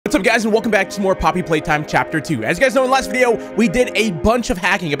What's up, guys, and welcome back to some more Poppy Playtime Chapter 2. As you guys know, in the last video, we did a bunch of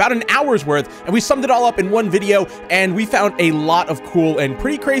hacking, about an hour's worth, and we summed it all up in one video, and we found a lot of cool and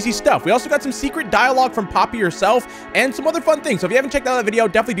pretty crazy stuff. We also got some secret dialogue from Poppy herself, and some other fun things. So if you haven't checked out that video,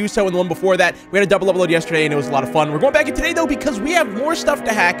 definitely do so. And the one before that, we had a double upload yesterday, and it was a lot of fun. We're going back in today, though, because we have more stuff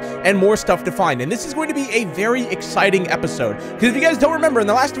to hack and more stuff to find, and this is going to be a very exciting episode. Because if you guys don't remember, in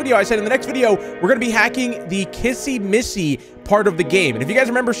the last video, I said in the next video, we're going to be hacking the Kissy Missy part of the game. And if you guys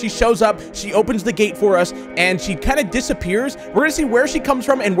remember, she shows up, she opens the gate for us, and she kind of disappears. We're gonna see where she comes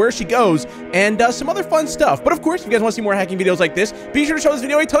from and where she goes, and some other fun stuff. But of course, if you guys want to see more hacking videos like this, be sure to show this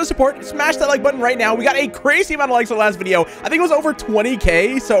video a ton of support. Smash that like button right now. We got a crazy amount of likes on the last video. I think it was over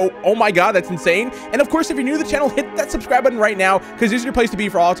 20K, so oh my god, that's insane. And of course, if you're new to the channel, hit that subscribe button right now, because this is your place to be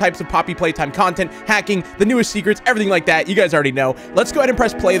for all types of Poppy Playtime content, hacking, the newest secrets, everything like that. You guys already know. Let's go ahead and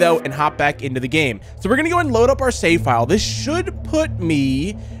press play, though, and hop back into the game. So we're gonna go and load up our save file. This should put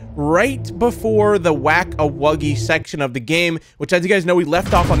me right before the whack-a-wuggy section of the game, which, as you guys know, we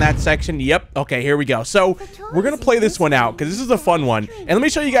left off on that section. Yep. Okay, here we go. So we're gonna play this one out because this is a fun one, and let me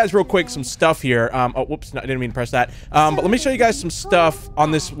show you guys real quick some stuff here. Oh, whoops, no, I didn't mean to press that. But let me show you guys some stuff on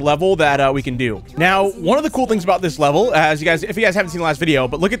this level that we can do. Now, one of the cool things about this level, as you guys, if you guys haven't seen the last video,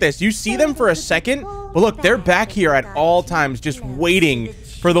 but look at this. You see them for a second, but look, they're back here at all times, just waiting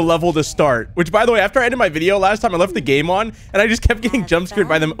for the level to start. Which, by the way, after I ended my video last time, I left the game on, and I just kept getting jump scared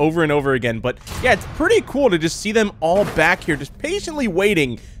by them over and over again. But yeah, it's pretty cool to just see them all back here, just patiently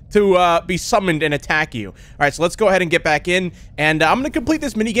waiting to be summoned and attack you. All right, so let's go ahead and get back in, and I'm gonna complete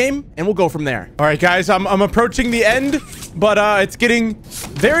this mini game, and we'll go from there. All right, guys, I'm approaching the end, but it's getting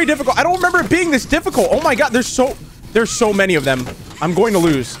very difficult. I don't remember it being this difficult. Oh my god, there's so many of them. I'm going to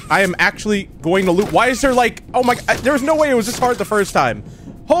lose. I am actually going to lose. Why is there like, oh my god, there was no way it was this hard the first time.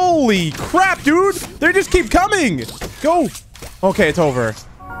 Holy crap, dude! They just keep coming! Go! Okay, it's over.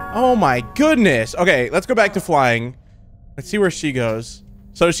 Oh my goodness. Okay, let's go back to flying. Let's see where she goes.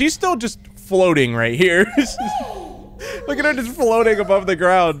 So she's still just floating right here. Look at her just floating above the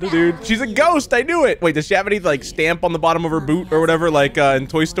ground, dude. She's a ghost. I knew it. Wait, does she have any like stamp on the bottom of her boot or whatever, like in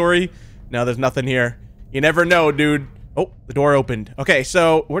Toy Story? No, there's nothing here. You never know, dude. Oh, the door opened. Okay,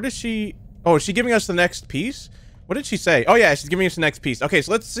 so where does she... Oh, is she giving us the next piece? What did she say? Oh, yeah, she's giving us the next piece. Okay,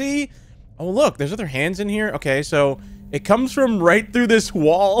 so let's see. Oh, look, there's other hands in here. Okay, so it comes from right through this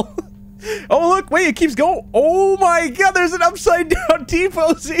wall. Oh, look, wait, it keeps going. Oh, my God, there's an upside down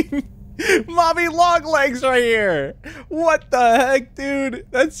T-posing mommy long legs right here. What the heck, dude?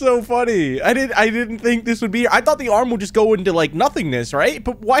 That's so funny. I didn't think this would be here. I thought the arm would just go into like nothingness, right?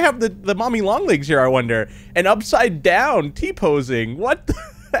 But why have the mommy long legs here, I wonder? And upside down T-posing. What the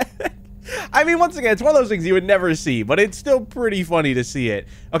heck? I mean, once again, it's one of those things you would never see, but it's still pretty funny to see it.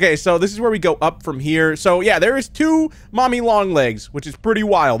 Okay, so this is where we go up from here. So yeah, there is 2 mommy long legs, which is pretty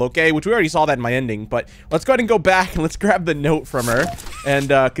wild, okay? Which we already saw that in my ending, but let's go ahead and go back and let's grab the note from her and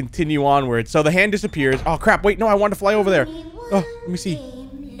continue onward. So the hand disappears. Oh crap, wait, no, I wanted to fly over there. Oh, let me see.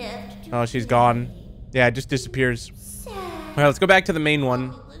 Oh, she's gone. Yeah, it just disappears. All right, let's go back to the main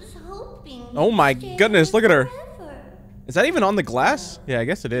one. Oh my goodness, look at her. Is that even on the glass? Yeah, I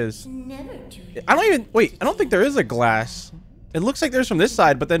guess it is. I don't even... Wait, I don't think there is a glass. It looks like there's from this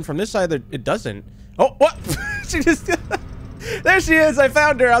side, but then from this side, it doesn't. Oh, what? She just... There she is. I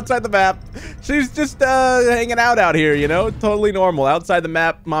found her outside the map. She's just hanging out here, you know? Totally normal. Outside the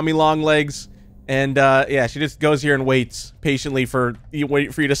map, mommy long legs. And yeah, she just goes here and waits patiently for you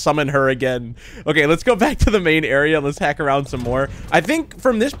to summon her again. Okay, let's go back to the main area. Let's hack around some more. I think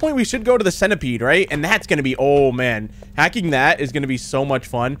from this point we should go to the centipede, right? And that's gonna be, oh man, hacking that is gonna be so much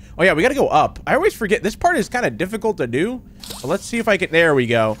fun. Oh yeah, we gotta go up. I always forget this part is kind of difficult to do. But let's see if I can. There we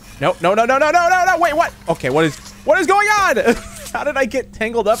go. No. Wait, what? Okay, what is going on? How did I get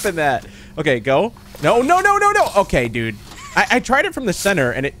tangled up in that? Okay, go. No. Okay, dude. I tried it from the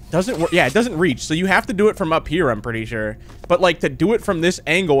center and it doesn't work. Yeah, it doesn't reach. So you have to do it from up here, I'm pretty sure. But like to do it from this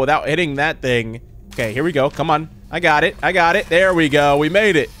angle without hitting that thing. Okay, here we go. Come on. I got it. There we go. We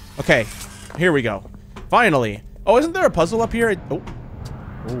made it. Okay, here we go. Finally. Oh, isn't there a puzzle up here? Oh,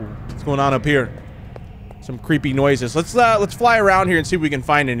 what's going on up here? Some creepy noises. Let's fly around here and see if we can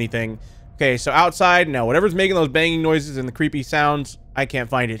find anything. Okay, so outside, no, whatever's making those banging noises and the creepy sounds, I can't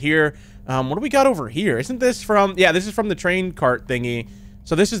find it here. What do we got over here? Isn't this from... Yeah, this is from the train cart thingy.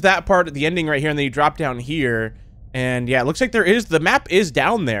 So this is that part at the ending right here, and then you drop down here. And yeah, it looks like there is... The map is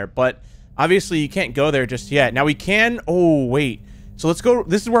down there, but obviously you can't go there just yet. Now we can... Oh, wait. So let's go...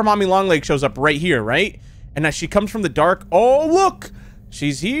 This is where Mommy Longlegs shows up right here, right? And as she comes from the dark... Oh, look!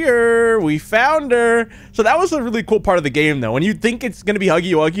 She's here. We found her. So that was a really cool part of the game, though. When you think it's going to be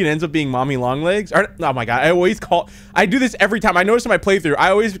Huggy Wuggy, it ends up being Mommy Longlegs. Or, oh my God. I do this every time. I notice in my playthrough, I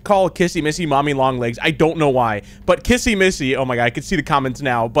always call Kissy Missy Mommy Longlegs. I don't know why. But Kissy Missy, oh my God, I can see the comments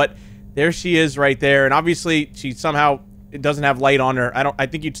now. But there she is right there. And obviously, she somehow, it doesn't have light on her. I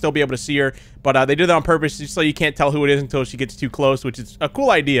think you'd still be able to see her. But they did that on purpose just so you can't tell who it is until she gets too close, which is a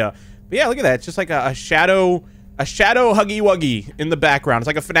cool idea. But yeah, look at that. It's just like a shadow Huggy Wuggy in the background. It's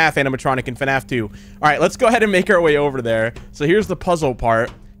like a FNAF animatronic in FNAF 2. All right, let's go ahead and make our way over there. So here's the puzzle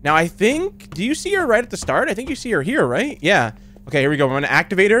part. Now, I think, do you see her right at the start? I think you see her here, right? Yeah. Okay, here we go. We're going to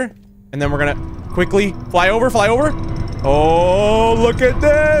activate her, and then we're going to quickly fly over. Oh, look at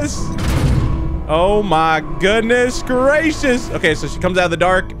this. Oh, my goodness gracious. Okay, so she comes out of the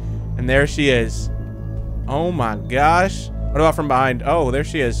dark, and there she is. Oh, my gosh. What about from behind? Oh, there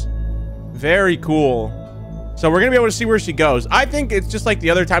she is. Very cool. So we're gonna be able to see where she goes. I think it's just like the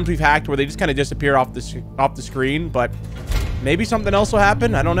other times we've hacked where they just kind of disappear off the screen, but maybe something else will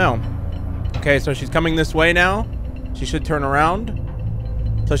happen. I don't know. Okay, so she's coming this way now. She should turn around.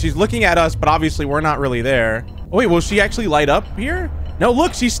 So she's looking at us, but obviously we're not really there. Oh wait, will she actually light up here? No,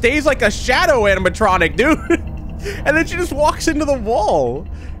 look, she stays like a shadow animatronic, dude. And then she just walks into the wall.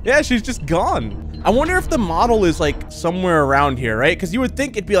 Yeah, she's just gone. I wonder if the model is like somewhere around here, right? Because you would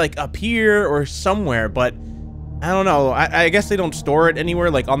think it'd be like up here or somewhere, but I don't know. I guess they don't store it anywhere,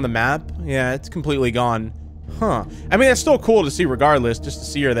 like on the map. Yeah, it's completely gone. Huh. I mean, it's still cool to see regardless, just to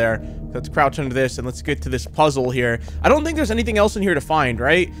see her there. Let's crouch under this and let's get to this puzzle here. I don't think there's anything else in here to find,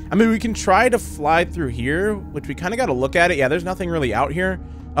 right? I mean, we can try to fly through here, which we kind of got to look at it. Yeah, there's nothing really out here.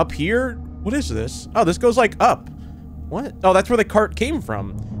 Up here? What is this? Oh, this goes like up. What? Oh, that's where the cart came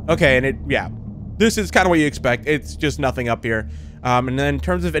from. Okay, and yeah. This is kind of what you expect. It's just nothing up here. And then in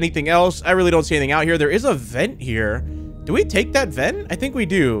terms of anything else, I really don't see anything out here. There is a vent here. Do we take that vent? I think we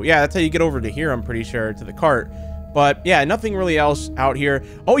do. Yeah, that's how you get over to here, I'm pretty sure, to the cart. But yeah, nothing really else out here.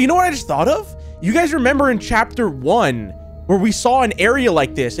 Oh, you know what I just thought of? You guys remember in chapter 1 where we saw an area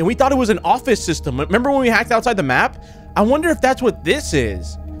like this and we thought it was an office system. Remember when we hacked outside the map? I wonder if that's what this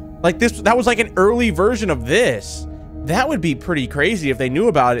is. Like this, that was like an early version of this. That would be pretty crazy if they knew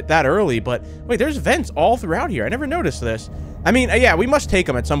about it that early. But wait, there's vents all throughout here. I never noticed this. I mean, yeah, we must take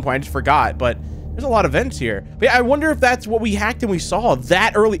them at some point. I just forgot, but there's a lot of vents here. But yeah, I wonder if that's what we hacked and we saw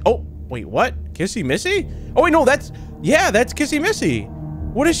that early. Oh, wait, what? Kissy Missy? Oh, wait, no, that's Kissy Missy.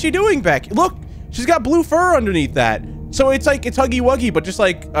 What is she doing back? Look, she's got blue fur underneath that. So it's like, it's Huggy Wuggy, but just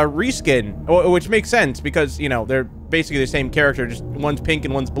like a reskin, which makes sense because, you know, they're basically the same character, just one's pink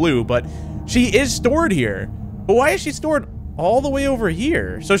and one's blue, but she is stored here. But why is she stored all the way over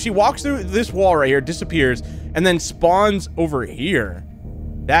here? So she walks through this wall right here, disappears, and then spawns over here.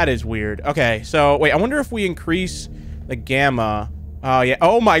 That is weird. Okay, so wait, I wonder if we increase the gamma. Oh, yeah.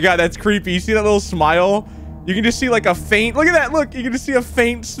 Oh my God, that's creepy. You see that little smile? You can just see like a faint, look at that, look. You can just see a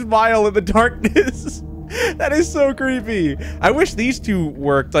faint smile in the darkness. That is so creepy. I wish these two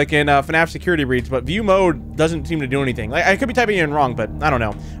worked like in FNAF Security Breach, but view mode doesn't seem to do anything. Like, I could be typing it in wrong, but I don't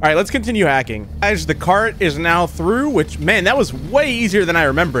know. All right, let's continue hacking. Guys, the cart is now through, which, man, that was way easier than I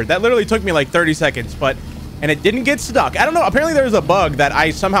remembered. That literally took me like 30 seconds, and it didn't get stuck. I don't know. Apparently there was a bug that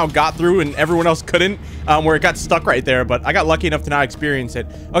I somehow got through and everyone else couldn't, where it got stuck right there, but I got lucky enough to not experience it.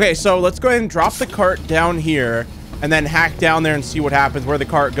 Okay, so let's go ahead and drop the cart down here and then hack down there and see what happens, where the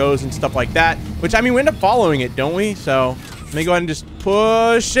cart goes and stuff like that, which, I mean, we end up following it, don't we? So let me go ahead and just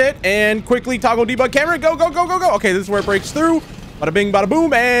push it and quickly toggle debug camera. Go, go, go, go, go. Okay, this is where it breaks through. Bada bing, bada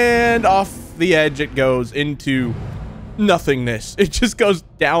boom, and off the edge it goes into nothingness. It just goes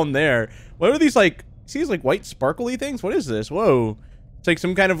down there. What are these, like, see these like white sparkly things? What is this? Whoa. It's like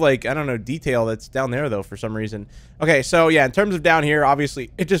some kind of like, I don't know, detail that's down there though for some reason. Okay, so yeah, in terms of down here, obviously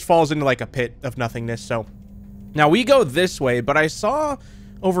it just falls into like a pit of nothingness. So now we go this way, but I saw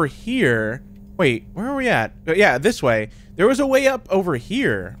over here, wait, where are we at? Yeah, this way. There was a way up over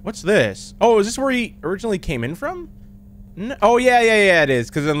here. What's this? Oh, is this where he originally came in from? No, oh, yeah, it is.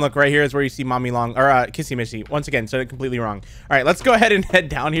 Because then look, right here is where you see Kissy Missy. Once again, said it completely wrong. All right, let's go ahead and head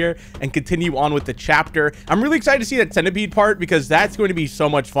down here and continue on with the chapter. I'm really excited to see that centipede part because that's going to be so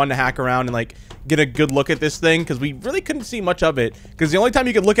much fun to hack around and like get a good look at this thing, because we really couldn't see much of it, because the only time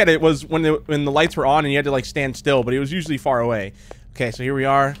you could look at it was when the lights were on and you had to like stand still, but it was usually far away. Okay, so here we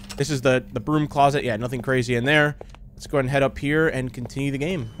are. This is the broom closet. Yeah, nothing crazy in there. Let's go ahead and head up here and continue the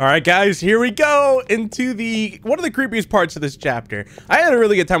game. All right, guys, here we go into one of the creepiest parts of this chapter. I had a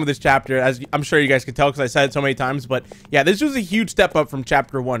really good time with this chapter, as I'm sure you guys can tell because I said it so many times. But yeah, this was a huge step up from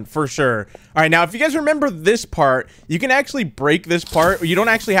chapter 1 for sure. All right, now if you guys remember this part, you can actually break this part. You don't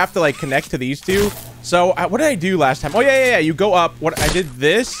actually have to like connect to these two. So what did I do last time? Oh yeah. You go up. What I did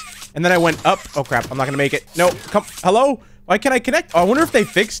this, and then I went up. Oh crap! I'm not gonna make it. No, come. Hello? Why can't I connect? Oh, I wonder if they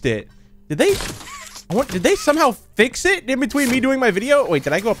fixed it. Did they? Did they somehow fix it in between me doing my video? Wait,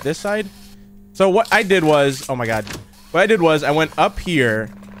 did I go up this side? So what I did was, oh my god. What I did was I went up here,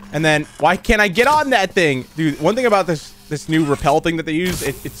 and then why can't I get on that thing? Dude, one thing about this new rappel thing that they use,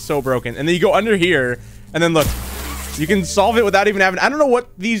 it's so broken. And then you go under here, and then look, you can solve it without even having, I don't know what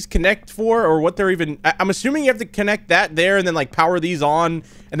these connect for or what they're even, I'm assuming you have to connect that there and then like power these on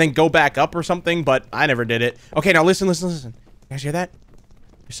and then go back up or something, but I never did it. Okay, now listen. You guys hear that?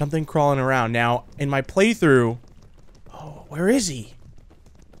 There's something crawling around. Now, in my playthrough... Oh, where is he?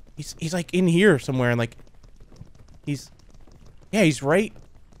 He's like in here somewhere, and like... Yeah, he's right...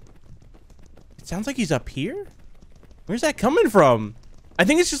 It sounds like he's up here? Where's that coming from? I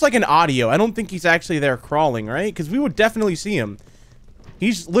think it's just like an audio. I don't think he's actually there crawling, right? Because we would definitely see him.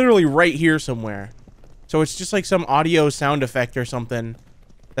 He's literally right here somewhere. So it's just like some audio sound effect or something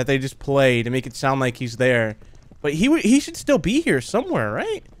that they just play to make it sound like he's there. But he should still be here somewhere,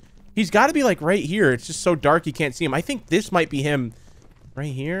 right? He's got to be like right here. It's just so dark you can't see him. I think this might be him.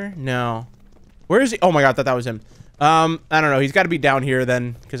 Right here? No. Where is he? Oh my god, I thought that was him. I don't know. He's got to be down here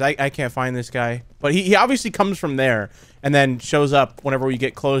then, because I can't find this guy. But he obviously comes from there and then shows up whenever we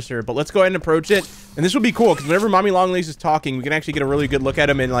get closer. But let's go ahead and approach it. And this will be cool, because whenever Mommy Longlegs is talking, we can actually get a really good look at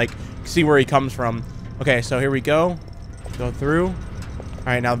him and like see where he comes from. Okay, so here we go. Go through. All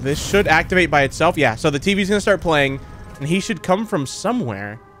right, now this should activate by itself. Yeah, so the TV's gonna start playing, and he should come from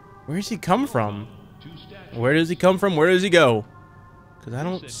somewhere. Where does he come from? Where does he come from? Where does he go? Because I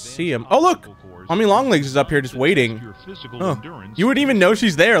don't see him. Oh, look! Mommy Longlegs is up here just waiting. Oh, you wouldn't even know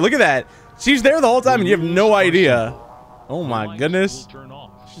she's there. Look at that. She's there the whole time, and you have no idea. Oh, my goodness.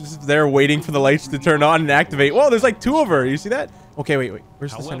 She's just there waiting for the lights to turn on and activate. Whoa, there's like 2 of her. You see that? Okay, wait.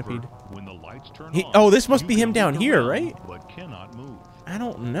 Where's the centipede? Oh, this must be him down here, right? I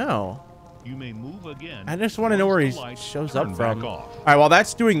don't know. You may move again. I just want to know where he shows up from. All right, while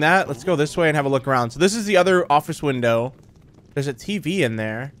that's doing that, let's go this way and have a look around. So this is the other office window. There's a TV in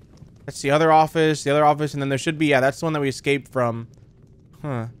there. That's the other office, and then there should be, yeah, that's the one that we escaped from.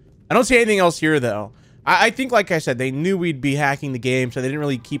 Huh. I don't see anything else here, though. I think, like I said, they knew we'd be hacking the game, so they didn't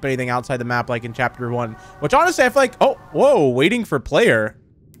really keep anything outside the map like in Chapter 1. Which, honestly, I feel like... Oh, whoa, waiting for player.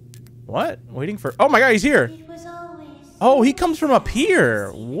 What? Waiting for... Oh, my God, he's here. Oh, he comes from up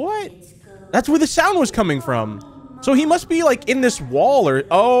here. What? That's where the sound was coming from. So he must be like in this wall or...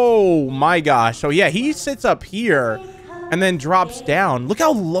 Oh my gosh. So yeah, he sits up here and then drops down. Look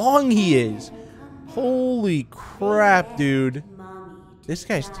how long he is. Holy crap, dude. This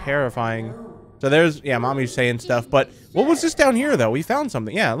guy's terrifying. So there's... Yeah, Mommy's saying stuff. But what was this down here, though? We found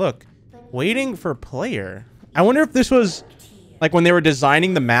something. Yeah, look. Waiting for player. I wonder if this was... Like when they were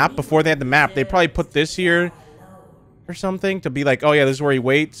designing the map, before they had the map, they probably put this here... or something to be like, oh yeah, this is where he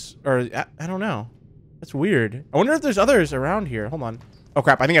waits, or I don't know. That's weird. I wonder if there's others around here. Hold on. Oh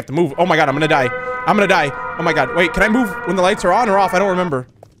crap, I think I have to move. Oh my god, I'm gonna die. I'm gonna die. Oh my god. Wait, can I move when the lights are on or off? I don't remember.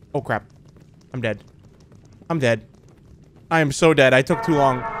 Oh crap. I'm dead. I'm dead. I am so dead. I took too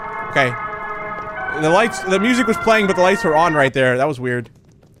long. Okay. The music was playing, but the lights were on right there. That was weird.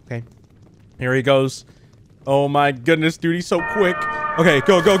 Okay. Here he goes. Oh my goodness, dude, he's so quick. Okay,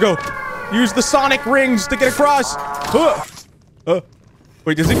 go. Use the sonic rings to get across.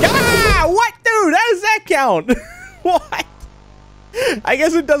 Wait, does it? Ah! What, dude? How does that count? What? I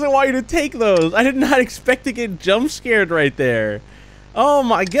guess it doesn't want you to take those. I did not expect to get jump scared right there. Oh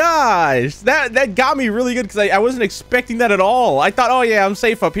my gosh. That got me really good because I wasn't expecting that at all. I thought, oh yeah, I'm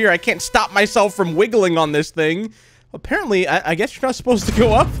safe up here. I can't stop myself from wiggling on this thing. Apparently, I guess you're not supposed to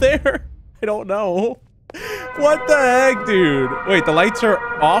go up there. I don't know. What the heck, dude? Wait, the lights are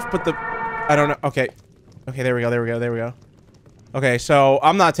off, but the... I don't know. Okay. Okay, there we go. Okay, so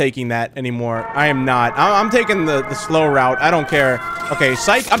I'm not taking that anymore. I am not. I'm taking the slow route. I don't care. Okay,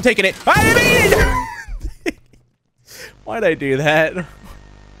 psych. I'm taking it. I mean! Why'd I do that?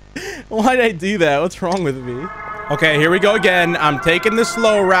 Why'd I do that? What's wrong with me? Okay, here we go again. I'm taking the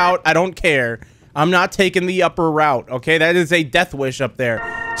slow route. I don't care. I'm not taking the upper route. Okay, that is a death wish up there.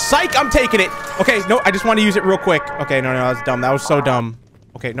 Psych, I'm taking it. Okay, no, I just want to use it real quick. Okay, no, that's dumb. That was so dumb.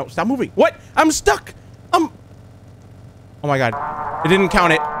 Okay, no, stop moving. What? I'm stuck. Oh my god. It didn't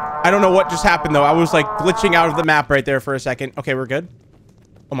count it. I don't know what just happened, though. I was, like, glitching out of the map right there for a second. Okay, we're good.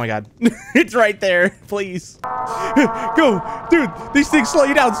 Oh my God. It's right there. Please. Go. Dude, these things slow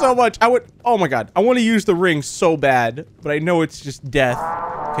you down so much. Oh my God. I want to use the ring so bad, but I know it's just death.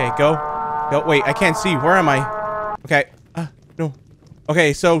 Okay, go. Go. Wait, I can't see. Where am I? Okay. No.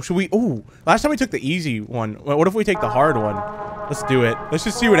 Okay, so should we... Ooh. Last time we took the easy one. What if we take the hard one? Let's do it. Let's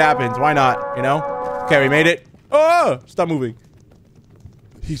just see what happens. Why not? You know? Okay, we made it. Oh! Stop moving.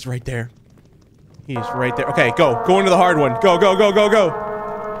 He's right there. He's right there. Okay, go. Go into the hard one. Go, go, go, go,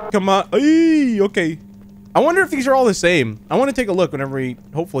 go. Come on. Eee, okay. I wonder if these are all the same. I want to take a look whenever we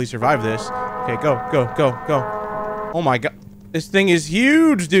hopefully survive this. Okay, go, go, go, go. Oh my God. This thing is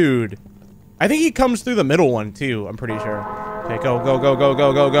huge, dude. I think he comes through the middle one, too. I'm pretty sure. Okay, go, go, go, go,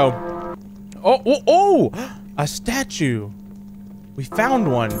 go, go, go. Oh, oh, oh! A statue. We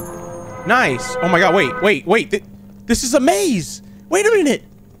found one. Nice. Oh my God, wait, wait, wait. This is a maze. Wait a minute.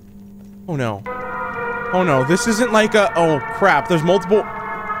 Oh no. Oh no, this isn't like a... Oh crap, there's multiple...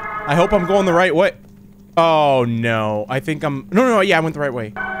 I hope I'm going the right way. Oh no, I think I'm... No, no, no, yeah, I went the right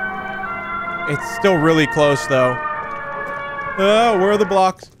way. It's still really close though. Where are the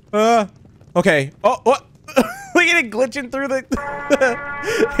blocks? Okay. Oh, what? Look at it glitching through the...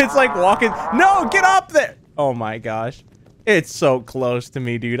 It's like walking... No, get up there! Oh my gosh. It's so close to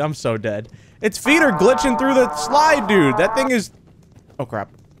me, dude. I'm so dead. Its feet are glitching through the slide, dude. That thing is... Oh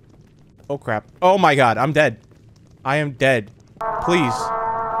crap. Oh crap. Oh my God, I'm dead. I am dead. Please.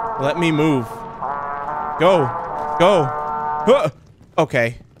 Let me move. Go. Go.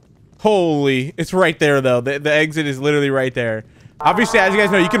 Okay. Holy. It's right there, though. The exit is literally right there. Obviously, as you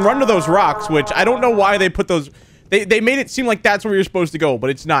guys know, you can run to those rocks, which I don't know why they put those... They made it seem like that's where you're supposed to go, but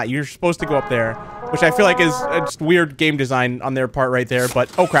it's not. You're supposed to go up there, which I feel like is just weird game design on their part right there,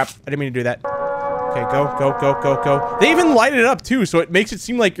 but... Oh, crap. I didn't mean to do that. Okay, go, go, go, go, go. They even light it up, too, so it makes it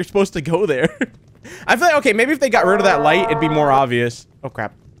seem like you're supposed to go there. I feel like, okay, maybe if they got rid of that light, it'd be more obvious. Oh,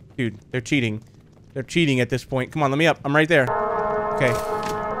 crap. Dude, they're cheating. They're cheating at this point. Come on, let me up. I'm right there. Okay.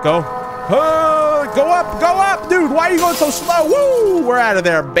 Go. Oh, go up, dude. Why are you going so slow? Woo! We're out of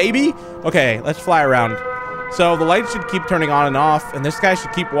there, baby. Okay, let's fly around. So the lights should keep turning on and off, and this guy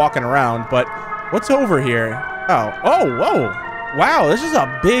should keep walking around, but what's over here? Oh, oh, whoa. Wow, this is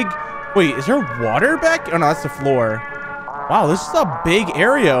a big... Wait, is there water back? Oh, no, that's the floor. Wow, this is a big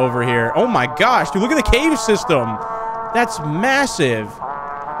area over here. Oh my gosh, dude, look at the cave system. That's massive.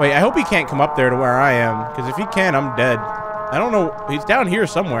 Wait, I hope he can't come up there to where I am, because if he can, I'm dead. I don't know. He's down here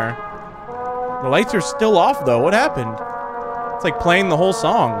somewhere. The lights are still off, though. What happened? It's like playing the whole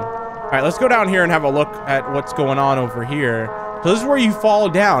song. All right, let's go down here and have a look at what's going on over here. So this is where you fall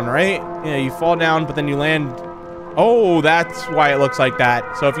down, right? Yeah, you fall down, but then you land... Oh, that's why it looks like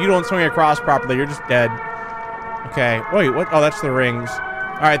that. So if you don't swing across properly, you're just dead. Okay. Wait, what? Oh, that's the rings.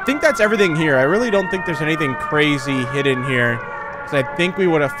 All right, I think that's everything here. I really don't think there's anything crazy hidden here. I think we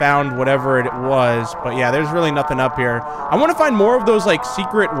would have found whatever it was, but yeah, there's really nothing up here. I want to find more of those like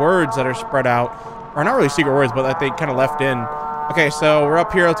secret words that are spread out, or not really secret words, but that they kind of left in. Okay, so we're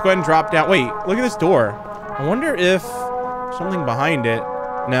up here. Let's go ahead and drop down. Wait, look at this door. I wonder if something behind it.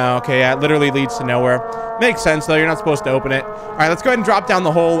 No, okay, yeah, it literally leads to nowhere. Makes sense though. You're not supposed to open it. All right, let's go ahead and drop down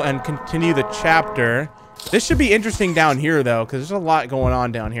the hole and continue the chapter. This should be interesting down here though, because there's a lot going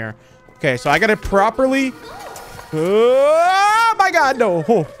on down here. Okay, so I gotta properly... Oh my God, no.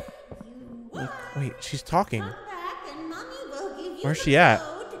 Oh. Wait, she's talking. Where's she at?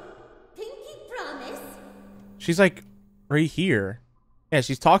 She's like right here. Yeah,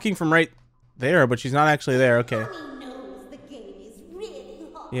 she's talking from right there, but she's not actually there. Okay.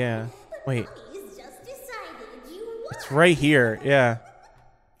 Yeah. Wait. It's right here. Yeah.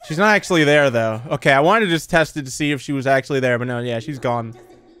 She's not actually there, though. Okay, I wanted to just test it to see if she was actually there, but no, yeah, she's gone.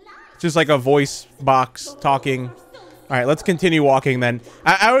 It's just like a voice box talking. All right, let's continue walking then.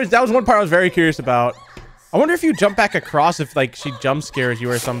 That was one part I was very curious about. I wonder if you jump back across if like she jump scares you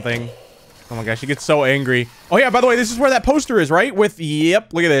or something. Oh my gosh, she gets so angry. Oh yeah, by the way, this is where that poster is, right? With,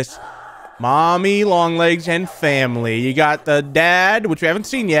 yep, look at this. Mommy, long legs, and family. You got the dad, which we haven't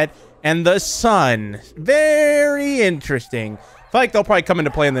seen yet, and the son. Very interesting. I feel like they'll probably come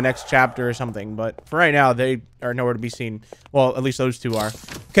into play in the next chapter or something, but for right now, they are nowhere to be seen. Well, at least those two are.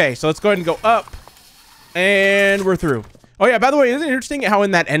 Okay, so let's go ahead and go up. And we're through. Oh yeah, by the way, isn't it interesting how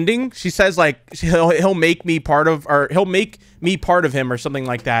in that ending she says like he'll make me part of, or he'll make me part of him or something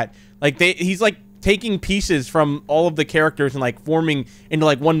like that. Like he's like taking pieces from all of the characters and like forming into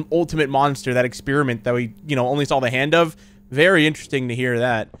like one ultimate monster. That experiment that we only saw the hand of. Very interesting to hear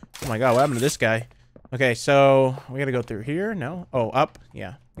that. Oh my God, what happened to this guy? Okay, so we gotta go through here. No, oh up.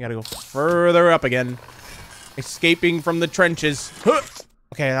 Yeah, we gotta go further up again. Escaping from the trenches. Huh.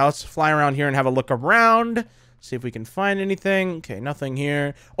 Okay, now let's fly around here and have a look around. See if we can find anything. Okay, nothing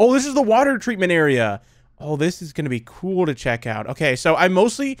here. Oh, this is the water treatment area. Oh, this is going to be cool to check out. Okay, so I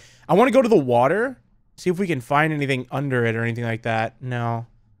want to go to the water, see if we can find anything under it or anything like that. No,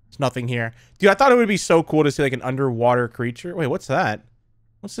 there's nothing here. Dude, I thought it would be so cool to see like an underwater creature. Wait, what's that?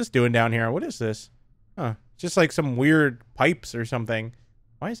 What's this doing down here? What is this? Huh, just like some weird pipes or something.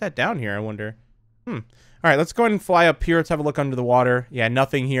 Why is that down here, I wonder? All right, let's go ahead and fly up here. Let's have a look under the water. Yeah,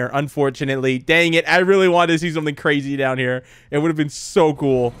 nothing here, unfortunately. Dang it, I really wanted to see something crazy down here. It would have been so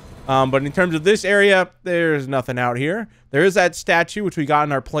cool. But in terms of this area, there's nothing out here. There is that statue, which we got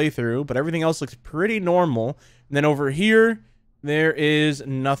in our playthrough, but everything else looks pretty normal. And then over here, there is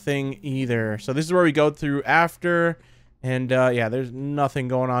nothing either. So this is where we go through after. And yeah, there's nothing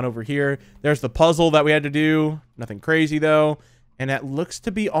going on over here. There's the puzzle that we had to do. Nothing crazy, though. And that looks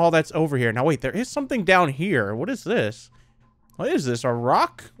to be all that's over here. Now, wait, there is something down here. What is this? What is this? A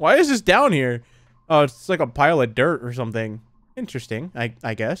rock? Why is this down here? Oh, it's like a pile of dirt or something. Interesting,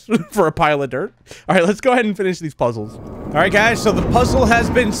 I guess, for a pile of dirt. All right, let's go ahead and finish these puzzles. All right, guys, so the puzzle has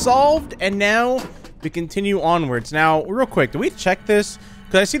been solved, and now we continue onwards. Now, real quick, do we check this?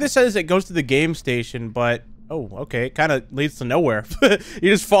 Because I see this says it goes to the game station, but... Oh, okay, it kind of leads to nowhere. You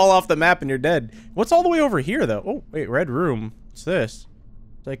just fall off the map and you're dead. What's all the way over here, though? Oh, wait, red room. What's this?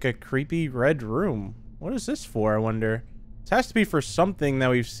 It's like a creepy red room. What is this for, I wonder? This has to be for something that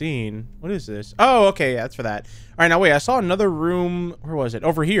we've seen. What is this? Oh, okay, yeah, that's for that. All right, now wait, I saw another room. Where was it?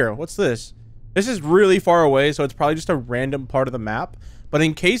 Over here. What's this? This is really far away, so it's probably just a random part of the map. But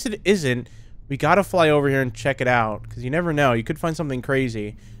in case it isn't, we gotta fly over here and check it out, because you never know. You could find something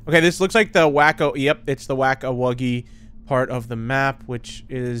crazy. Okay, this looks like the wacko... Yep, it's the whack-a-wuggy part of the map, which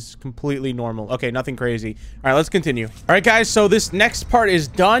is completely normal. Okay, nothing crazy. All right, let's continue. All right, guys, so this next part is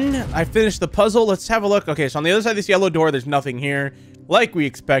done. I finished the puzzle. Let's have a look. Okay, so on the other side of this yellow door, there's nothing here, like we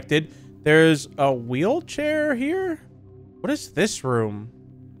expected. There's a wheelchair here? What is this room?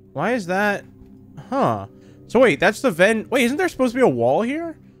 Why is that? Huh. So wait, that's the vent. Wait, isn't there supposed to be a wall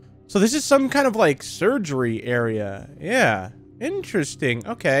here? So this is some kind of like surgery area. Yeah. Interesting.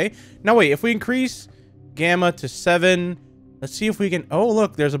 Okay. Now wait, if we increase gamma to 7, let's see if we can... Oh,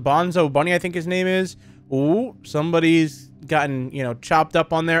 look, there's a Bonzo Bunny, I think his name is. Ooh, somebody's gotten, you know, chopped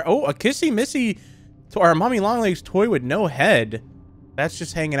up on there. Oh, a Kissy Missy, or a Mommy Longlegs toy with no head. That's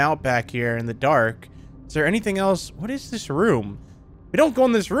just hanging out back here in the dark. Is there anything else? What is this room? We don't go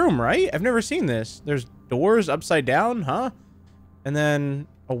in this room, right? I've never seen this. There's doors upside down, huh? And then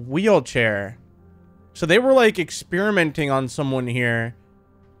a wheelchair. So they were like experimenting on someone here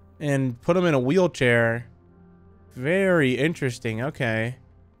and put them in a wheelchair. Very interesting. Okay.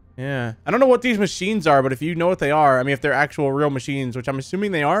 Yeah. I don't know what these machines are, but if you know what they are, I mean, if they're actual real machines, which I'm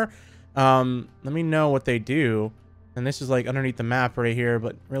assuming they are, let me know what they do. And this is like underneath the map right here,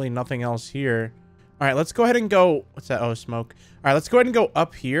 but really nothing else here. All right, let's go ahead and go. What's that? Oh, smoke. All right, let's go ahead and go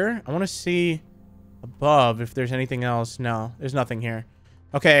up here. I want to see above if there's anything else. No, there's nothing here.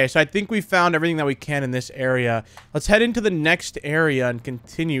 Okay, so I think we found everything that we can in this area. Let's head into the next area and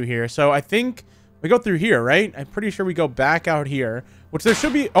continue here. So I think we go through here, right? I'm pretty sure we go back out here, which there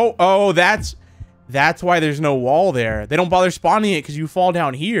should be... Oh, that's why there's no wall there. They don't bother spawning it because you fall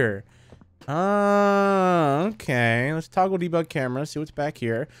down here. Okay. Let's toggle debug camera, see what's back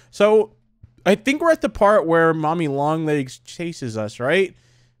here. So I think we're at the part where Mommy Longlegs chases us, right?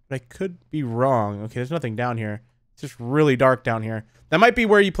 But I could be wrong. Okay, there's nothing down here. It's just really dark down here. That might be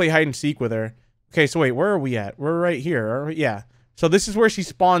where you play hide and seek with her. Okay, so wait, where are we at? We're right here. Yeah. So this is where she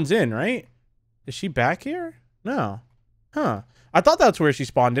spawns in, right? Is she back here? No. Huh. I thought that's where she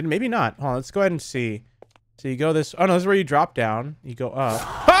spawned in. Maybe not. Hold on, let's go ahead and see. So you go this... Oh, no, this is where you drop down. You go up.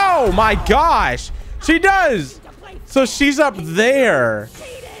 Oh, my gosh! She does! So she's up there.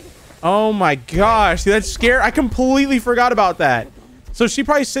 Oh, my gosh. See, that's scary. I completely forgot about that. So she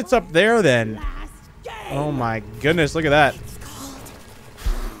probably sits up there then. Oh, my goodness. Look at that.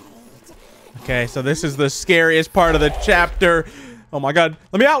 Okay, so this is the scariest part of the chapter. Oh my god.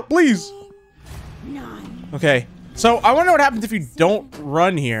 Let me out, please. Okay, so I want to know what happens if you don't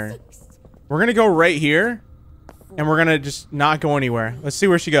run here. We're going to go right here. And we're going to just not go anywhere. Let's see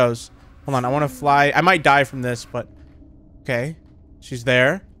where she goes. Hold on, I want to fly. I might die from this, but... Okay, she's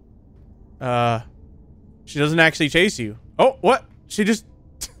there. She doesn't actually chase you. Oh, what? She just...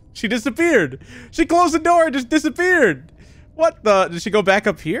 She disappeared. She closed the door and just disappeared. What the... Did she go back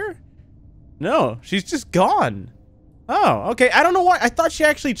up here? No, she's just gone. Oh, okay. I don't know why. I thought she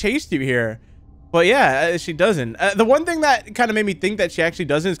actually chased you here. But yeah, she doesn't. The one thing that kind of made me think that she actually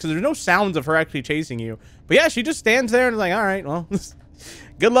doesn't is because there's no sounds of her actually chasing you. But yeah, she just stands there and is like, all right, well,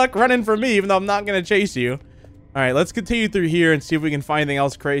 good luck running from me, even though I'm not going to chase you. All right, let's continue through here and see if we can find anything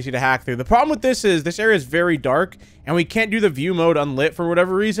else crazy to hack through. The problem with this is this area is very dark, and we can't do the view mode unlit for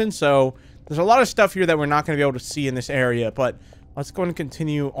whatever reason. So there's a lot of stuff here that we're not going to be able to see in this area. But let's go and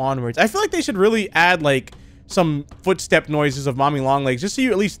continue onwards. I feel like they should really add, like, some footstep noises of Mommy Longlegs, just so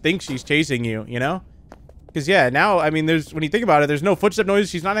you at least think she's chasing you, you know? Because, yeah, now, I mean, when you think about it, there's no footstep noises.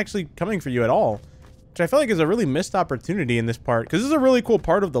 She's not actually coming for you at all, which I feel like is a really missed opportunity in this part, because this is a really cool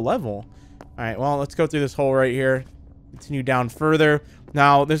part of the level. All right, well, let's go through this hole right here. Continue down further.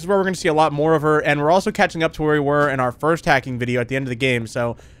 Now, this is where we're going to see a lot more of her, and we're also catching up to where we were in our first hacking video at the end of the game.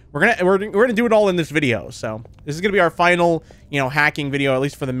 So we're gonna do it all in this video. So this is gonna be our final, you know, hacking video, at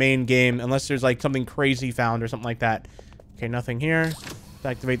least for the main game, unless there's like something crazy found or something like that. Okay, nothing here. Let's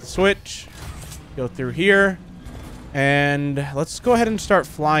activate the switch. Go through here, and let's go ahead and start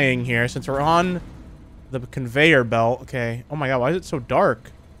flying here since we're on the conveyor belt. Okay. Oh my God, why is it so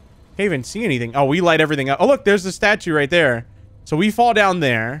dark? Can't even see anything. Oh, we light everything up. Oh, look, there's the statue right there. So we fall down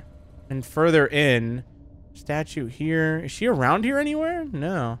there and further in. Statue here. Is she around here anywhere?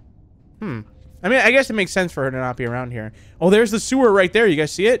 No. I mean, I guess it makes sense for her to not be around here. Oh, there's the sewer right there. You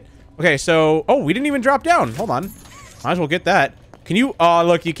guys see it? Okay, so... Oh, we didn't even drop down. Hold on. Might as well get that. Can you... Oh,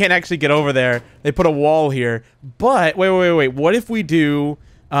 look, you can't actually get over there. They put a wall here. But, wait. What if we do...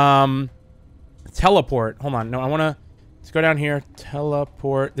 teleport. Hold on. No, I want to... Let's go down here.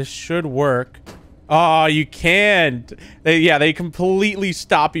 Teleport. This should work. Oh, you can't. They completely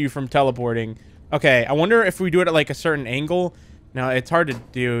stop you from teleporting. Okay, I wonder if we do it at like a certain angle. No, it's hard to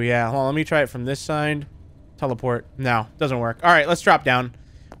do. Yeah, hold on, let me try it from this side. Teleport. No, doesn't work. All right, let's drop down.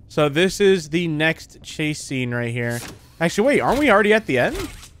 So this is the next chase scene right here. Actually, wait, aren't we already at the end?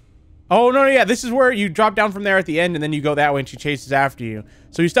 Oh, no, yeah, this is where you drop down from there at the end, and then you go that way, and she chases after you.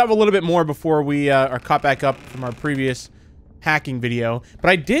 So you still have a little bit more before we are caught back up from our previous hacking video. But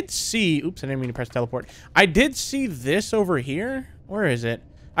I did see... Oops, I didn't mean to press teleport. I did see this over here. Where is it?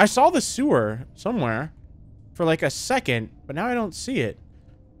 I saw the sewer somewhere for like a second, but now I don't see it.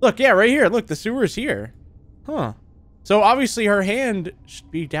 Look, yeah, right here. Look, the sewer is here. Huh. So obviously her hand should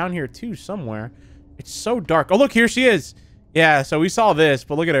be down here too somewhere. It's so dark. Oh, look, here she is. Yeah, so we saw this,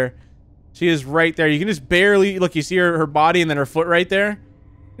 but look at her. She is right there. You can just barely... Look, you see her body and then her foot right there?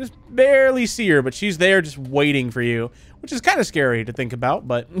 Just barely see her, but she's there just waiting for you, which is kind of scary to think about,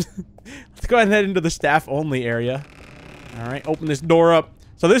 but... Let's go ahead and head into the staff-only area. All right, open this door up.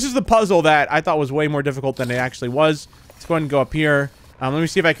 So this is the puzzle that I thought was way more difficult than it actually was. Let's go ahead and go up here. Let me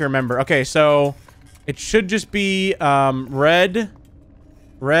see if I can remember. Okay, so it should just be red,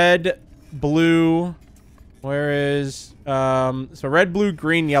 blue. Where is... so red, blue,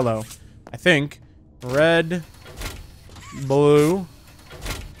 green, yellow. I think. Red, blue,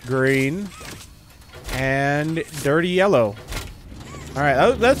 green, and dirty yellow. All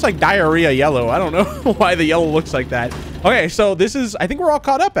right, that's like diarrhea yellow. I don't know why the yellow looks like that. Okay, so this is... I think we're all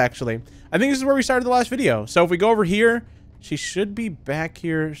caught up, actually. I think this is where we started the last video. So if we go over here, she should be back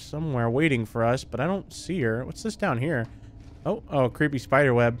here somewhere waiting for us, but I don't see her. What's this down here? Oh, creepy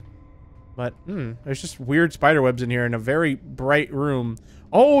spider web. But, there's just weird spider webs in here in a very bright room.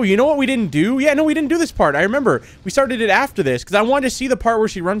 Oh, you know what we didn't do? Yeah, no, we didn't do this part. I remember. We started it after this, because I wanted to see the part where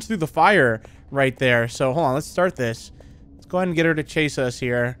she runs through the fire right there. So, hold on, let's start this. Let's go ahead and get her to chase us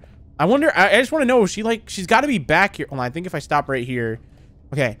here. I wonder, I just want to know, she's got to be back here. Hold on, I think if I stop right here.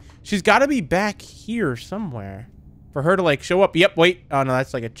 Okay, she's got to be back here somewhere for her to, like, show up. Yep, wait. Oh, no,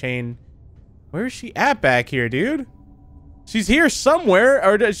 that's like a chain. Where is she at back here, dude? She's here somewhere,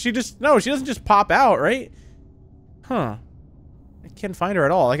 or does she just... No, she doesn't just pop out, right? Huh. I can't find her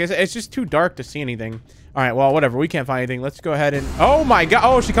at all. Like I said, it's just too dark to see anything. All right, well, whatever. We can't find anything. Let's go ahead and... Oh, my God.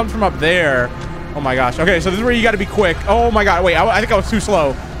 Oh, she comes from up there. Oh, my gosh. Okay, so this is where you got to be quick. Oh, my God. Wait, I think I was too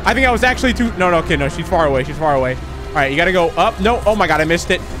slow. I think I was actually too... No, okay, no. She's far away. She's far away. All right, you got to go up. No. Oh, my God. I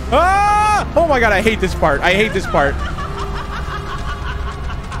missed it. Ah! Oh, my God. I hate this part. I hate this part.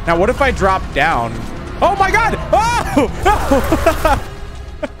 Now, what if I drop down? Oh, my God. Oh!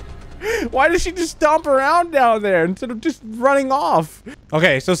 Why does she just stomp around down there instead of just running off?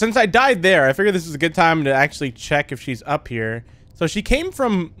 Okay, so since I died there, I figured this is a good time to actually check if she's up here. So she came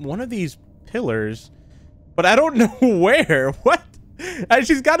from one of these pillars, but I don't know where. What?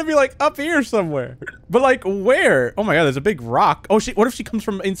 She's got to be like up here somewhere. But like where? Oh my God, there's a big rock. Oh, what if she comes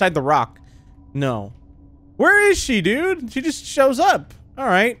from inside the rock? No. Where is she, dude? She just shows up. All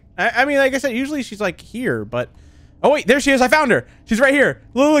right. I mean, like I said, usually she's like here, but... Oh, wait, there she is. I found her. She's right here.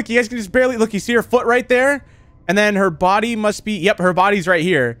 Look, you guys can just barely... Look, you see her foot right there? And then her body must be... Yep, her body's right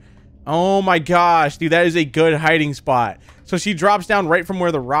here. Oh, my gosh, dude. That is a good hiding spot. So she drops down right from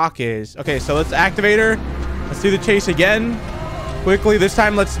where the rock is. Okay, so let's activate her. Let's do the chase again. Quickly. This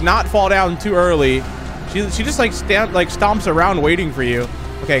time, let's not fall down too early. She just like stomps around waiting for you.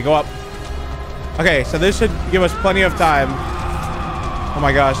 Okay, go up. Okay, so this should give us plenty of time. Oh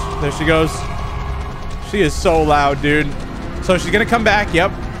my gosh, there she goes. She is so loud, dude. So she's gonna come back,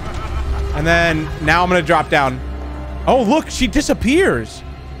 yep. And then now I'm gonna drop down. Oh, look, she disappears.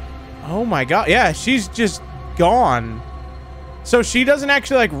 Oh my god, yeah, she's just gone. So she doesn't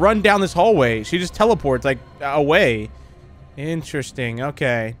actually like run down this hallway. She just teleports like away. Interesting,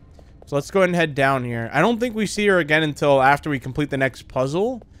 okay. So let's go ahead and head down here. I don't think we see her again until after we complete the next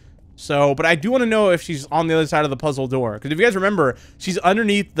puzzle. So, but I do want to know if she's on the other side of the puzzle door. Because if you guys remember, she's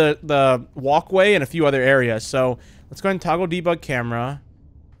underneath the walkway and a few other areas. So, let's go ahead and toggle debug camera.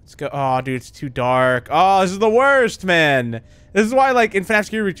 Let's go. Oh, dude, it's too dark. Oh, this is the worst, man. This is why, like, in FNAF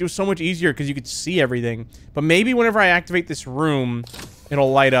Security Breach, it was so much easier because you could see everything. But maybe whenever I activate this room,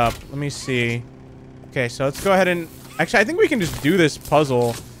 it'll light up. Let me see. Okay, so let's go ahead and... Actually, I think we can just do this puzzle.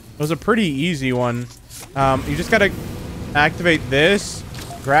 It was a pretty easy one. You just gotta activate this,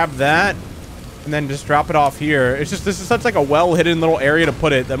 grab that, and then just drop it off here. It's just, this is such like a well-hidden little area to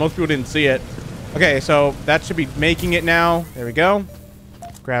put it that most people didn't see it. Okay, so that should be making it now. There we go.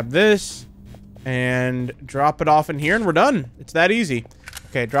 Grab this and drop it off in here, and we're done. It's that easy.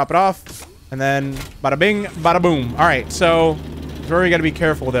 Okay, drop it off, and then bada bing, bada boom. All right, so that's where we gotta be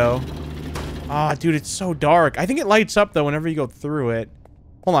careful though. Ah, dude, it's so dark. I think it lights up though whenever you go through it.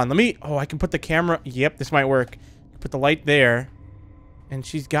 Hold on, let me... Oh, I can put the camera... Yep, this might work. Put the light there. And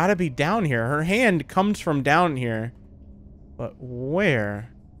she's got to be down here. Her hand comes from down here. But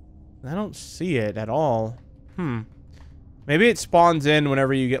where? I don't see it at all. Maybe it spawns in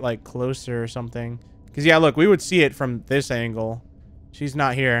whenever you get, like, closer or something. Because, yeah, look, we would see it from this angle. She's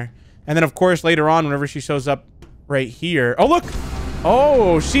not here. And then, of course, later on, whenever she shows up right here... Oh, look!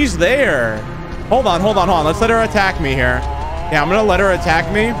 Oh, she's there! Hold on, hold on, hold on. Let's let her attack me here. Yeah, I'm gonna let her attack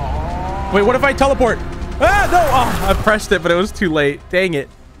me. Wait, what if I teleport? Ah, no! Oh, I pressed it, but it was too late. Dang it.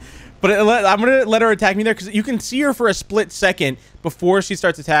 But I'm gonna let her attack me there because you can see her for a split second before she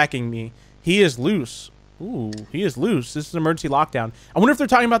starts attacking me. He is loose. Ooh, he is loose. This is emergency lockdown. I wonder if they're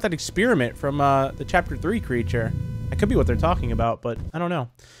talking about that experiment from the Chapter 3 creature. That could be what they're talking about, but I don't know.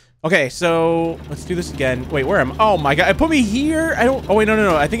 Okay, so let's do this again. Wait, where am I? Oh my god, it put me here. I don't... Oh, wait,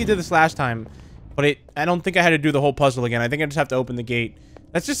 no. I think it did this last time. But I don't think I had to do the whole puzzle again. I think I just have to open the gate.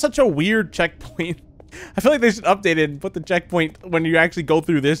 That's just such a weird checkpoint. I feel like they should update it and put the checkpoint when you actually go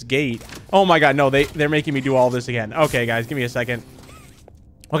through this gate. Oh my god, no, they're making me do all this again. Okay, guys, give me a second.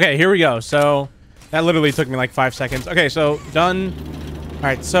 Okay, here we go. So, that literally took me like 5 seconds. Okay, so, done.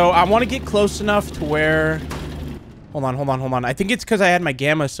 Alright, so I want to get close enough to where... Hold on. I think it's because I had my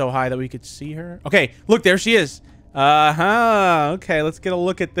gamma so high that we could see her. Okay, look, there she is. Okay, let's get a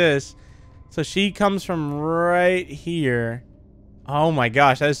look at this. So she comes from right here. Oh my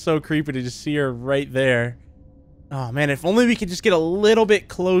gosh, that is so creepy to just see her right there. Oh man, if only we could just get a little bit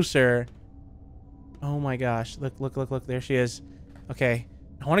closer. Oh my gosh, look, there she is. Okay,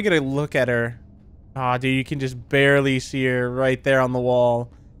 I want to get a look at her. Oh dude, you can just barely see her right there on the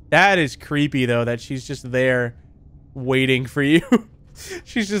wall. That is creepy though, that she's just there waiting for you.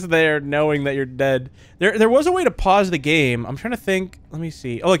 She's just there knowing that you're dead. There was a way to pause the game. I'm trying to think. Let me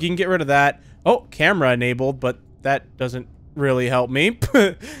see. Oh, look, you can get rid of that. Oh, camera enabled, but that doesn't really help me.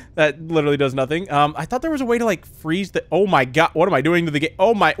 That literally does nothing. I thought there was a way to like freeze the... Oh my god, what am I doing to the game?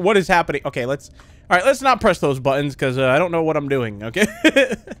 Oh my, what is happening? Okay, all right, let's not press those buttons because I don't know what I'm doing, okay?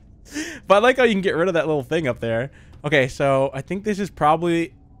 But I like how you can get rid of that little thing up there. Okay, so I think this is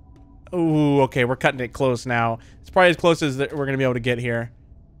probably... Ooh, okay, we're cutting it close now. It's probably as close as we're going to be able to get here.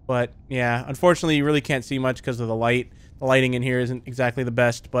 But, yeah, unfortunately, you really can't see much because of the light. The lighting in here isn't exactly the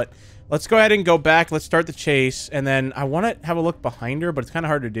best. But let's go ahead and go back. Let's start the chase. And then I want to have a look behind her, but it's kind of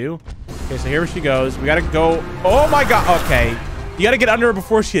hard to do. Okay, so here she goes. We got to go... Oh, my God. Okay. You got to get under her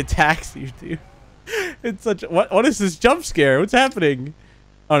before she attacks you, dude. It's such... What is this jump scare? What's happening?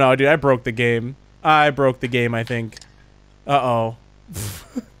 Oh, no, dude. I broke the game. I broke the game, I think. Uh-oh.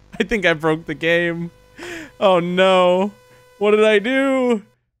 I think I broke the game. Oh no. What did I do?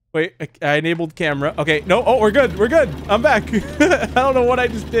 Wait, I enabled camera. Okay, no. Oh, we're good. We're good. I'm back. I don't know what I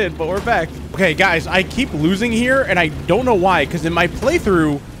just did, but we're back. Okay, guys, I keep losing here, and I don't know why, because in my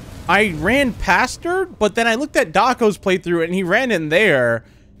playthrough, I ran past her, but then I looked at Daco's playthrough, and he ran in there.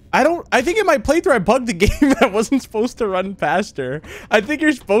 I think in my playthrough, I bugged the game. I wasn't supposed to run past her. I think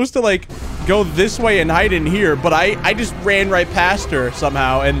you're supposed to, like, go this way and hide in here, but I just ran right past her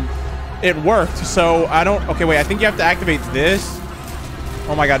somehow, and it worked. So, I don't... Okay, wait, I think you have to activate this.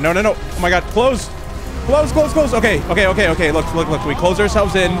 Oh, my God. No. Oh, my God. Close. Close. Okay. Look. We closed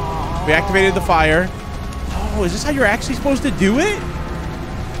ourselves in. We activated the fire. Oh, is this how you're actually supposed to do it?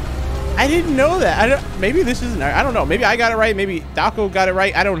 I didn't know that. Maybe this isn't, I don't know. Maybe I got it right. Maybe Daco got it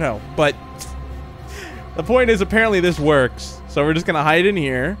right. I don't know. But the point is apparently this works. So we're just going to hide in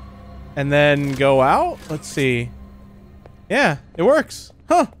here and then go out. Let's see. Yeah, it works.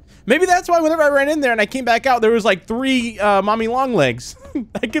 Huh. Maybe that's why whenever I ran in there and I came back out, there was like 3 mommy long legs.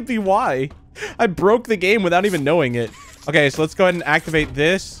 That could be why. I broke the game without even knowing it. Okay, so let's go ahead and activate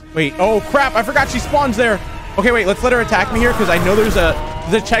this. Wait, oh crap, I forgot she spawns there. Okay, wait, let's let her attack me here because I know there's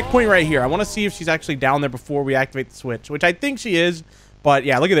a checkpoint right here. I want to see if she's actually down there before we activate the switch, which I think she is. But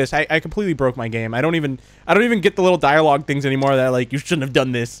yeah, look at this. I completely broke my game. I don't even get the little dialogue things anymore that like, you shouldn't have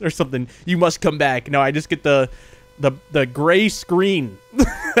done this or something. You must come back. No, I just get the gray screen.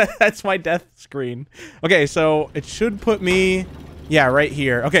 That's my death screen. Okay, so it should put me, yeah, right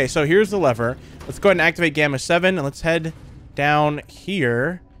here. Okay, so here's the lever. Let's go ahead and activate Gamma 7 and let's head down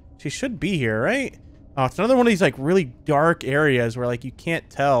here. She should be here, right? Oh, it's another one of these like really dark areas where like you can't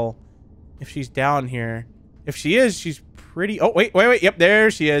tell if she's down here. If she is, she's pretty, oh, wait. Yep,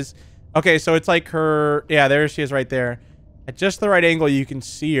 there she is. Okay, so it's like her, yeah, there she is right there. At just the right angle, you can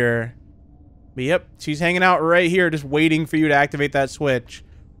see her. But yep, she's hanging out right here, just waiting for you to activate that switch.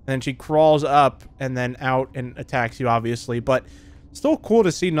 And then she crawls up and then out and attacks you, obviously. But still cool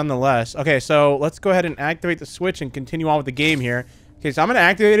to see nonetheless. Okay, so let's go ahead and activate the switch and continue on with the game here. Okay, so I'm going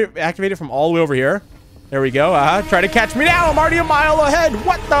to activate it from all the way over here. There we go. Try to catch me now. I'm already a mile ahead.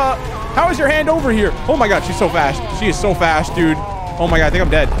 What the? How is your hand over here? Oh my god, she's so fast. She is so fast, dude. Oh my god, I think I'm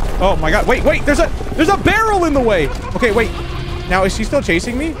dead. Oh my god. Wait. There's a barrel in the way. Okay, wait. Now, is she still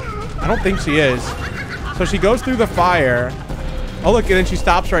chasing me? I don't think she is. So she goes through the fire. Oh, look, and then she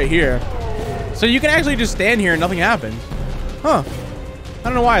stops right here. So you can actually just stand here and nothing happens. Huh. I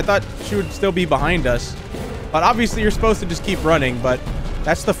don't know why. I thought she would still be behind us. But obviously, you're supposed to just keep running. But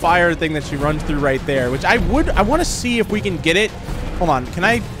that's the fire thing that she runs through right there. Which I want to see if we can get it. Hold on. Can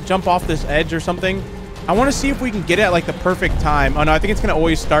I jump off this edge or something? I want to see if we can get it at like the perfect time. Oh, no. I think it's going to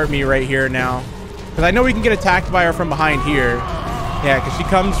always start me right here now. Because I know we can get attacked by her from behind here. Yeah, because she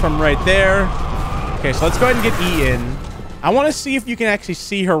comes from right there. Okay, so let's go ahead and get E in. I want to see if you can actually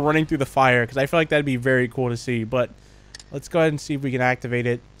see her running through the fire, because I feel like that'd be very cool to see. But let's go ahead and see if we can activate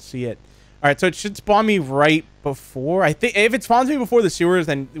it, see it. All right, so it should spawn me right before. I think if it spawns me before the sewers,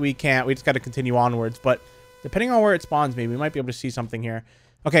 then we can't. We just got to continue onwards. But depending on where it spawns me, we might be able to see something here.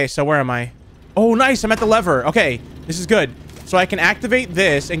 Okay, so where am I? Oh, nice. I'm at the lever. Okay, this is good. So I can activate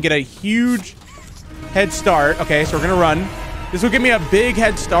this and get a huge head start. Okay, so we're going to run. This will give me a big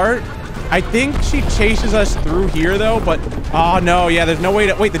head start. I think she chases us through here, though, but... Oh, no. Yeah, there's no way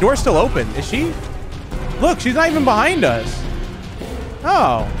to... Wait, the door's still open. Is she? Look, she's not even behind us.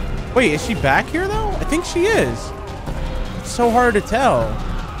 Oh. Wait, is she back here, though? I think she is. It's so hard to tell.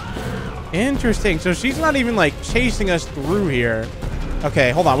 Interesting. So she's not even, like, chasing us through here.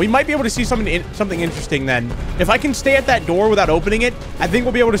 Okay, hold on. We might be able to see something interesting then. If I can stay at that door without opening it, I think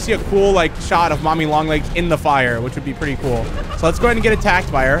we'll be able to see a cool, like, shot of Mommy Longlegs in the fire, which would be pretty cool. So let's go ahead and get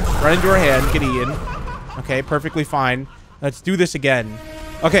attacked by her. Run into her hand, get eaten. Okay, perfectly fine. Let's do this again.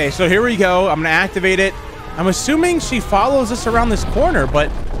 Okay, so here we go. I'm going to activate it. I'm assuming she follows us around this corner,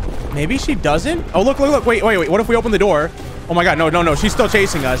 but maybe she doesn't. Oh, look. Wait. What if we open the door? Oh, my God. No. She's still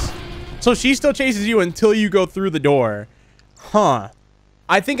chasing us. So she still chases you until you go through the door. Huh.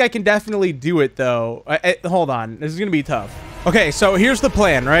 I think I can definitely do it, though. Hold on. This is going to be tough. Okay, so here's the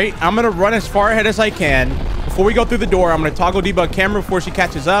plan, right? I'm going to run as far ahead as I can. Before we go through the door, I'm going to toggle debug camera before she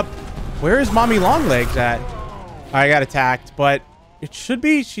catches up. Where is Mommy Longlegs at? I got attacked, but it should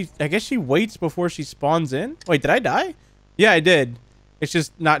be... I guess she waits before she spawns in. Wait, did I die? Yeah, I did. It's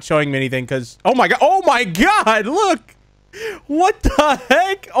just not showing me anything because... Oh, my God. Oh, my God. Look. What the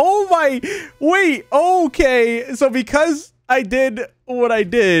heck? Oh, my... Wait. Okay. So because... I did what I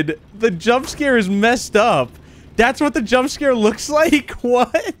did, the jump scare is messed up. That's what the jump scare looks like?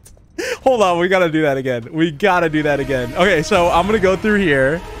 What? Hold on, we gotta do that again. Okay, so I'm gonna go through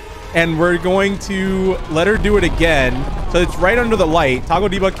here and we're going to let her do it again. So it's right under the light. Toggle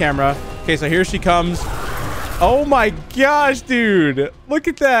debug camera. Okay, so here she comes. Oh my gosh, dude. Look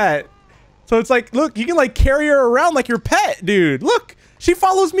at that. So it's like, look, you can like carry her around like your pet, dude. Look, she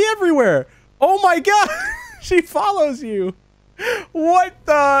follows me everywhere. Oh my God. She follows you. What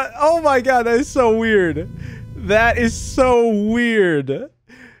the? Oh my God, that is so weird. That is so weird.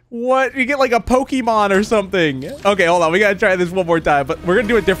 What? You get like a Pokemon or something. Okay, hold on. We gotta try this one more time, but we're gonna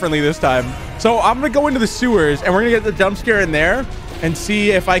do it differently this time. So I'm gonna go into the sewers and we're gonna get the jump scare in there and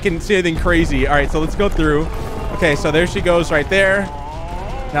see if I can see anything crazy. All right, so let's go through. Okay, so there she goes right there.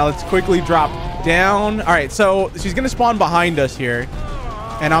 Now let's quickly drop down. All right, so she's gonna spawn behind us here.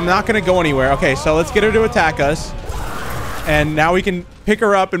 And I'm not going to go anywhere. Okay, so let's get her to attack us. And now we can pick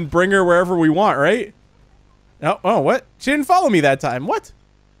her up and bring her wherever we want, right? Oh, what? She didn't follow me that time. What?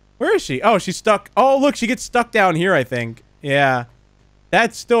 Where is she? Oh, she's stuck. Oh, look, she gets stuck down here, I think. Yeah.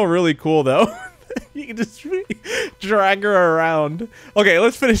 That's still really cool, though. You can just drag her around. Okay,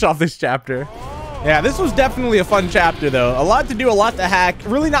 let's finish off this chapter. Yeah, this was definitely a fun chapter, though. A lot to do, a lot to hack.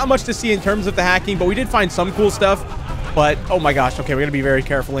 Really not much to see in terms of the hacking, but we did find some cool stuff. But, oh my gosh. Okay, we're going to be very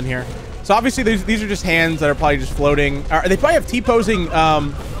careful in here. So, obviously, these are just hands that are probably just floating. They probably have T-posing,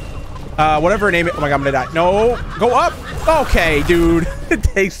 whatever her name is. Oh my god, I'm gonna die. No, go up. Okay, dude. It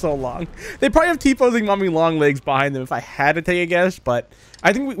takes so long. They probably have T-posing mommy long legs behind them if I had to take a guess, but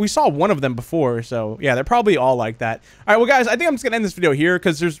I think we saw one of them before, so yeah, they're probably all like that. All right, well, guys, I think I'm just gonna end this video here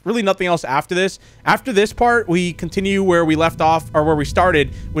because there's really nothing else after this. After this part, we continue where we left off, or where we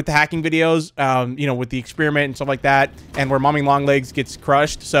started with the hacking videos, you know, with the experiment and stuff like that, and where mommy long legs gets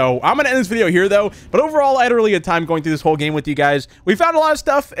crushed. So I'm gonna end this video here, though. But overall, I had a really good time going through this whole game with you guys. We found a lot of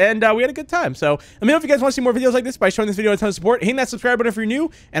stuff, and we had a good time. So let me know if you guys want to see more videos like this by showing this video a ton of support, hitting that subscribe button if you're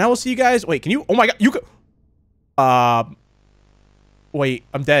new, and I will see you guys. Wait, can you? Oh my god, you could. Wait,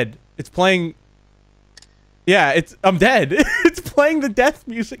 I'm dead. It's playing. Yeah, I'm dead. It's playing the death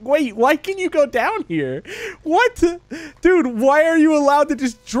music. Wait, why can you go down here? What? Dude, why are you allowed to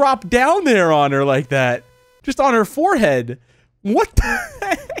just drop down there on her like that? Just on her forehead. What the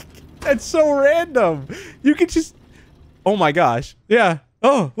heck? That's so random. You can just... Oh my gosh. Yeah.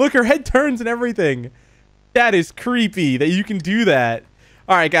 Oh, look, her head turns and everything. That is creepy that you can do that.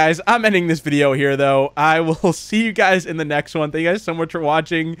 All right, guys, I'm ending this video here, though. I will see you guys in the next one. Thank you guys so much for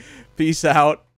watching. Peace out.